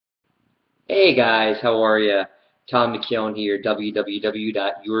Hey guys, how are you? Tom McKeown here,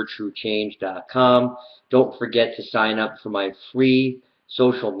 www.yourtruechange.com. Don't forget to sign up for my free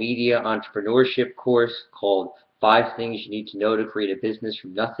social media entrepreneurship course called 5 Things You Need to Know to Create a Business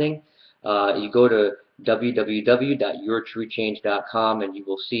from Nothing. You go to www.yourtruechange.com and you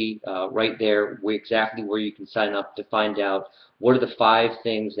will see right there exactly where you can sign up to find out what are the 5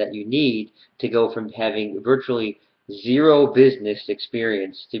 things that you need to go from having virtually zero business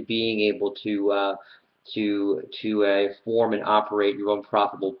experience to being able to form and operate your own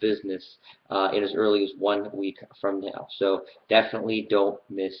profitable business in as early as 1 week from now. So definitely don't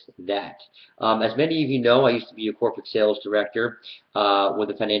miss that. As many of you know, I used to be a corporate sales director with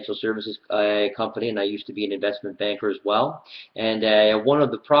a financial services company, and I used to be an investment banker as well. And one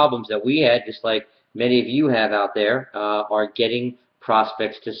of the problems that we had, just like many of you have out there, are getting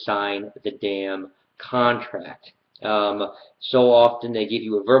prospects to sign the damn contract. So often they give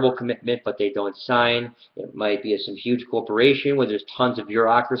you a verbal commitment, but they don't sign. It might be some huge corporation where there's tons of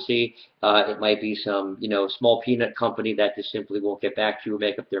bureaucracy. It might be some, small peanut company that just simply won't get back to you or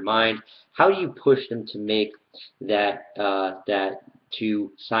make up their mind. How do you push them to make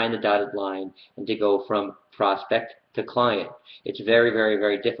to sign the dotted line and to go from prospect to client? It's very, very,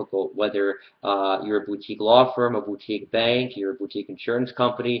 very difficult, whether you're a boutique law firm, a boutique bank, you're a boutique insurance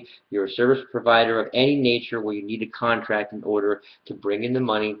company, you're a service provider of any nature where you need a contract in order to bring in the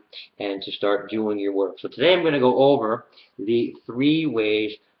money and to start doing your work. So today I'm going to go over the 3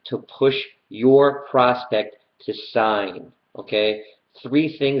 ways to push your prospect to sign. Okay?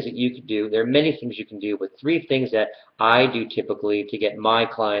 3 things that you can do. There are many things you can do, but 3 things that I do typically to get my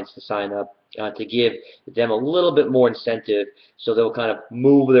clients to sign up, to give them a little bit more incentive so they'll kind of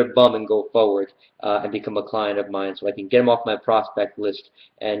move their bum and go forward and become a client of mine, so I can get them off my prospect list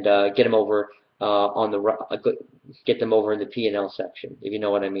and get them over get them over in the P&L section, if you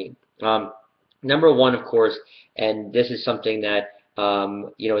know what I mean. Number 1, of course, and this is something that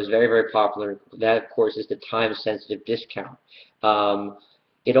is very, very popular. That, of course, is the time-sensitive discount.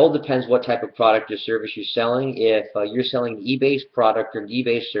 It all depends what type of product or service you're selling. If you're selling an e-based product or an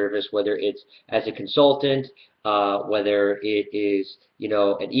e-based service, whether it's as a consultant, whether it is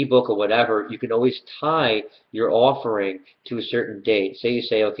an ebook or whatever, you can always tie your offering to a certain date. Say you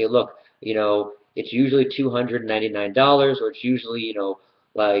say, okay, look, it's usually $299, or it's usually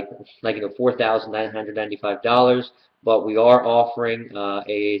like $4,995. But we are offering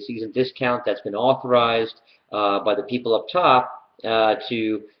a season discount that's been authorized by the people up top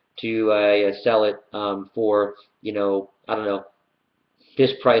to sell it for I don't know,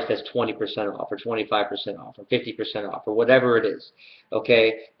 this price that's 20% off or 25% off or 50% off or whatever it is.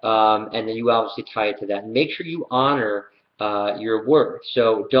 Okay, and then you obviously tie it to that. And make sure you honor your word.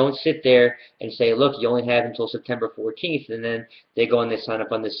 So don't sit there and say, look, you only have until September 14th, and then they go and they sign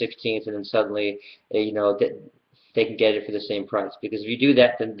up on the 16th, and then suddenly they can get it for the same price. Because if you do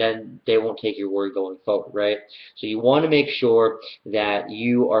that, then they won't take your word going forward, right? So you want to make sure that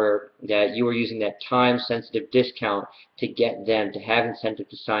you are using that time-sensitive discount to get them to have incentive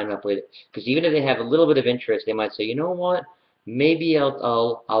to sign up with it. Because even if they have a little bit of interest, they might say, you know what, maybe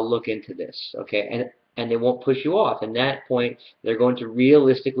I'll look into this, okay? And they won't push you off. At that point, they're going to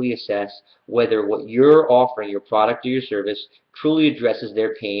realistically assess whether what you're offering, your product or your service, truly addresses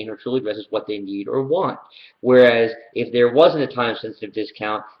their pain or truly addresses what they need or want. Whereas if there wasn't a time-sensitive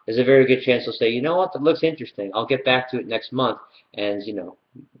discount, there's a very good chance they'll say, you know what, that looks interesting. I'll get back to it next month. And,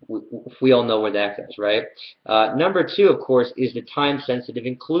 we all know where that goes, right? Number 2, of course, is the time-sensitive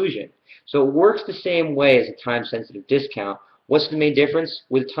inclusion. So it works the same way as a time-sensitive discount. What's the main difference?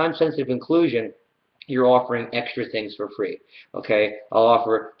 With time-sensitive inclusion, you're offering extra things for free. Okay, I'll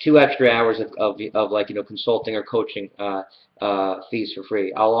offer 2 extra hours of consulting or coaching fees for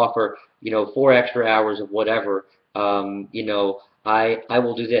free. I'll offer 4 extra hours of whatever. I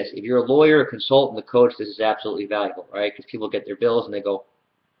will do this. If you're a lawyer, a consultant, a coach, this is absolutely valuable, right? Because people get their bills and they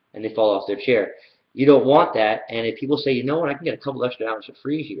fall off their chair. You don't want that. And if people say, you know what, I can get a couple extra hours for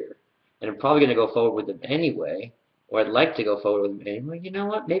free here, and I'm probably going to go forward with them anyway, or I'd like to go forward with them anyway, you know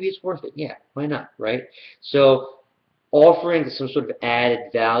what, maybe it's worth it. Yeah, why not, right? So offering some sort of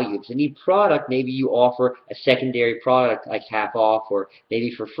added value. If it's a neat product, maybe you offer a secondary product like half off or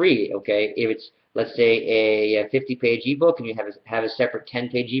maybe for free, okay? If it's, let's say, a 50-page ebook and you have a separate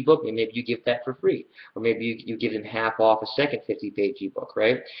 10-page ebook, and maybe you give that for free. Or maybe you give them half off a second 50-page ebook,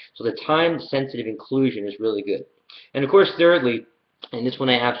 right? So the time-sensitive inclusion is really good. And of course, thirdly, and this one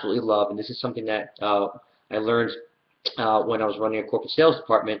I absolutely love, and this is something that I learned when I was running a corporate sales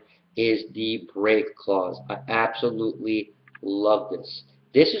department, is the break clause. I absolutely love this.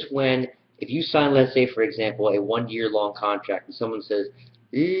 This is when, if you sign, let's say, for example, a 1-year-long contract, and someone says,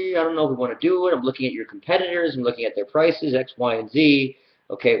 I don't know if we want to do it. I'm looking at your competitors. I'm looking at their prices, X, Y, and Z.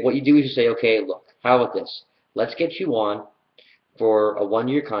 Okay, what you do is you say, okay, look, how about this? Let's get you on for a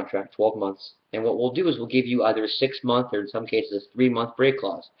 1-year contract, 12 months, and what we'll do is we'll give you either a 6-month or in some cases a 3-month break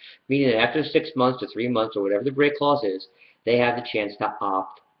clause, meaning that after 6 months to 3 months or whatever the break clause is, they have the chance to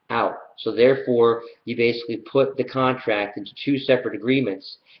opt out. So therefore, you basically put the contract into 2 separate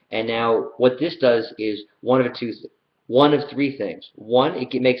agreements, and now what this does is one of 3 things. One,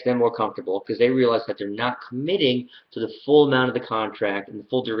 it makes them more comfortable because they realize that they're not committing to the full amount of the contract and the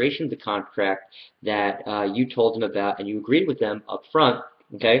full duration of the contract that you told them about and you agreed with them up front.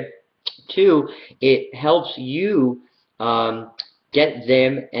 Okay. 2, it helps you get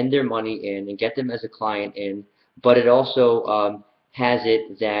them and their money in and get them as a client in, but it also has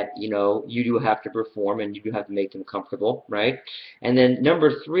it that you do have to perform and you do have to make them comfortable, right? And then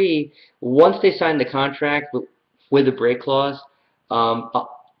number 3, once they sign the contract with a break clause, um, uh,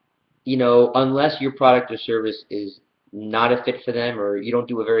 unless your product or service is not a fit for them or you don't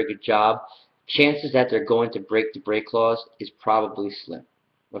do a very good job, chances that they're going to break the break clause is probably slim.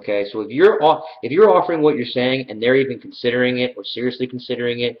 Okay, so if you're offering what you're saying and they're even considering it or seriously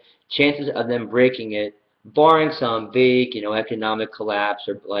considering it, chances of them breaking it, barring some big, economic collapse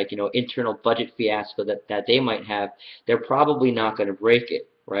or like, internal budget fiasco that they might have, they're probably not going to break it,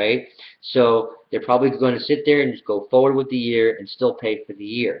 right? So they're probably going to sit there and just go forward with the year and still pay for the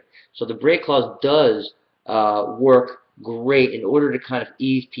year. So the break clause does work great in order to kind of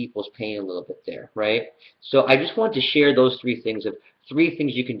ease people's pain a little bit there, right? So I just wanted to share those 3 things of 3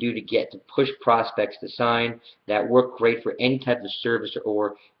 things you can do to push prospects to sign that work great for any type of service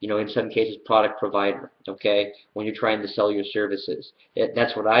or in some cases product provider, okay, when you're trying to sell your services.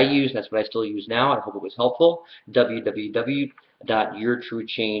 That's what I use, that's what I still use now. I hope it was helpful.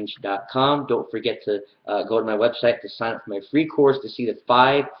 www.yourtruechange.com. Don't forget to go to my website to sign up for my free course to see the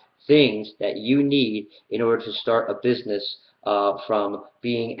 5 things that you need in order to start a business from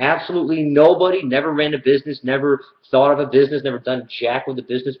being absolutely nobody, never ran a business, never thought of a business, never done jack with a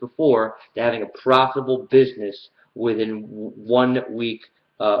business before, to having a profitable business within 1 week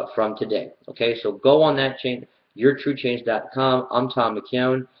from today. Okay, so go on that chain, yourtruechange.com. I'm Tom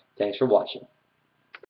McKeown. Thanks for watching.